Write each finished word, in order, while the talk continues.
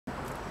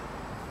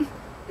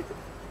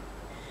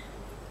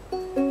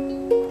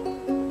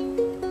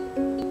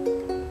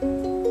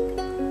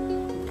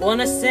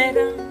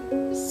Buonasera,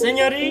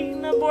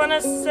 signorina,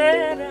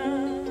 buonasera.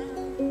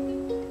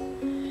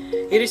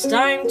 It is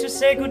time to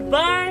say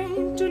goodbye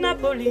to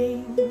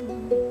Napoli,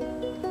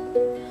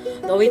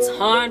 though it's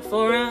hard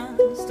for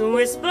us to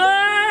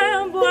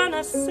whisper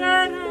Buona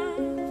Sera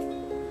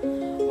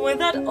with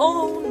that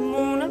old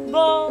moon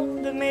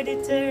above the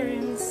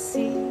Mediterranean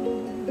Sea.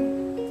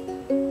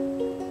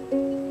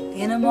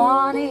 In the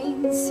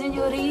morning,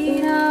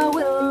 signorina,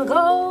 we'll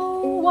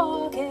go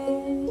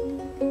walking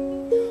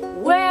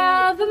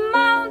where the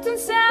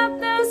mountains have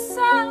the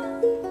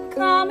sun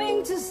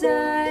coming to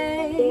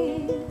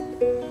sight,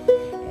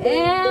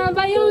 and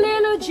by your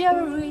little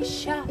jewelry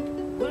shop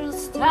we'll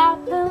stop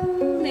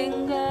and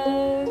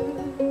linger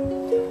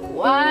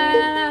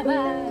while I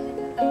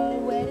buy a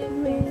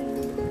wedding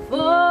ring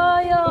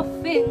for your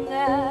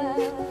finger.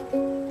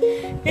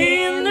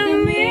 In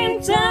the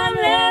meantime,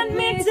 let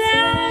me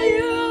tell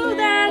you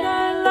that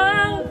I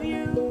love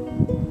you.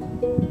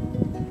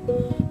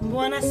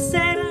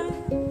 Buonasera,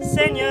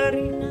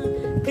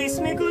 signorina, kiss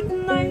me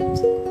goodnight.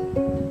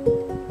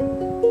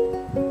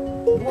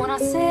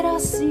 Buonasera,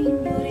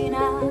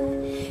 signorina,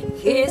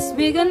 kiss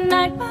me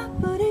goodnight.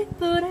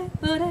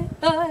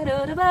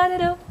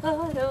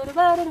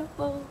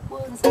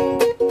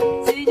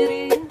 Buonasera.